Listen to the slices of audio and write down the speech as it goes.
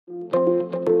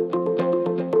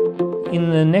in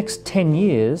the next 10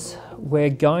 years, we're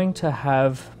going to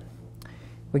have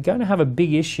a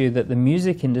big issue that the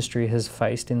music industry has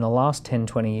faced in the last 10,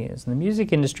 20 years. In the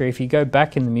music industry, if you go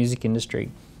back in the music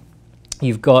industry,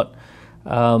 you've got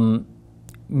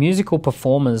musical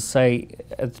performers, say,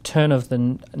 at the turn of the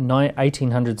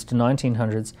 1800s to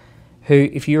 1900s, who,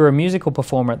 if you were a musical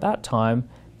performer at that time,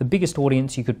 the biggest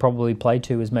audience you could probably play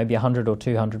to is maybe 100 or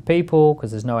 200 people, because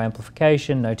there's no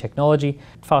amplification, no technology.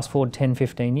 Fast forward 10,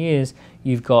 15 years,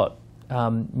 you've got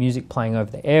music playing over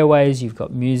the airways, you've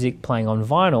got music playing on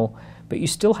vinyl, but you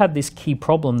still had this key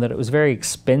problem that it was very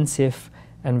expensive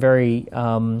and very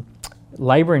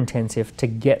labor intensive to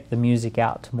get the music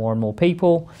out to more and more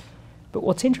people. But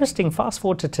what's interesting, fast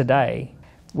forward to today,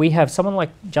 we have someone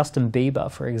like Justin Bieber,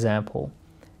 for example,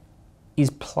 is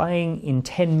playing in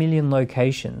 10 million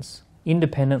locations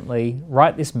independently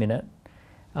right this minute.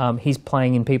 He's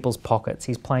playing in people's pockets,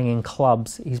 he's playing in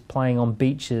clubs, he's playing on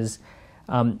beaches.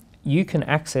 You can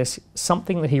access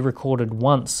something that he recorded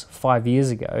once 5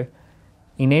 years ago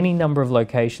in any number of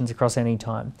locations across any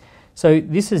time. So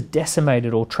this has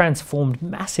decimated or transformed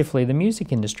massively the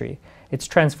music industry. It's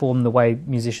transformed the way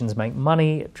musicians make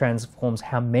money, it transforms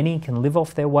how many can live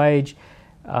off their wage.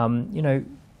 The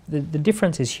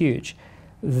difference is huge.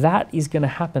 That is going to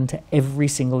happen to every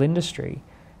single industry.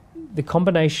 The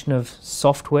combination of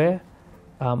software,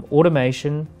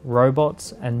 automation,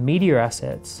 robots, and media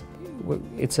assets,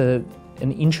 it's an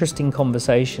interesting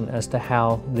conversation as to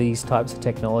how these types of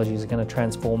technologies are going to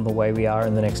transform the way we are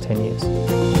in the next 10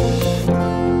 years.